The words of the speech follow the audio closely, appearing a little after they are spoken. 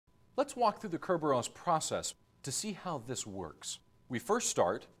Let's walk through the Kerberos process to see how this works. We first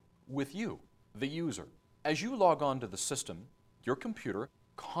start with you, the user. As you log on to the system, your computer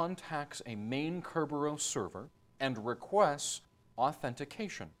contacts a main Kerberos server and requests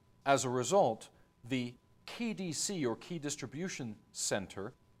authentication. As a result, the KDC, or Key Distribution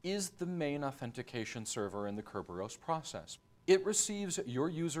Center, is the main authentication server in the Kerberos process. It receives your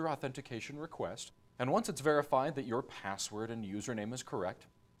user authentication request, and once it's verified that your password and username is correct,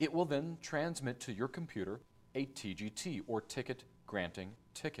 it will then transmit to your computer a TGT, or ticket granting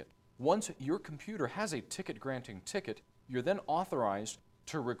ticket. Once your computer has a ticket granting ticket, you're then authorized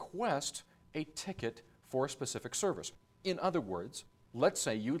to request a ticket for a specific service. In other words, let's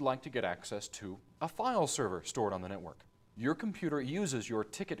say you'd like to get access to a file server stored on the network. Your computer uses your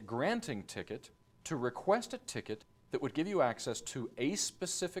ticket granting ticket to request a ticket that would give you access to a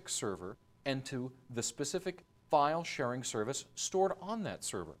specific server and to the specific file sharing service stored on that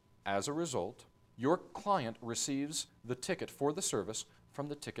server. As a result, your client receives the ticket for the service from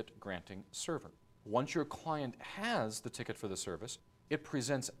the ticket granting server. Once your client has the ticket for the service, it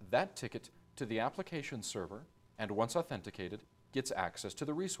presents that ticket to the application server, and once authenticated, gets access to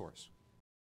the resource.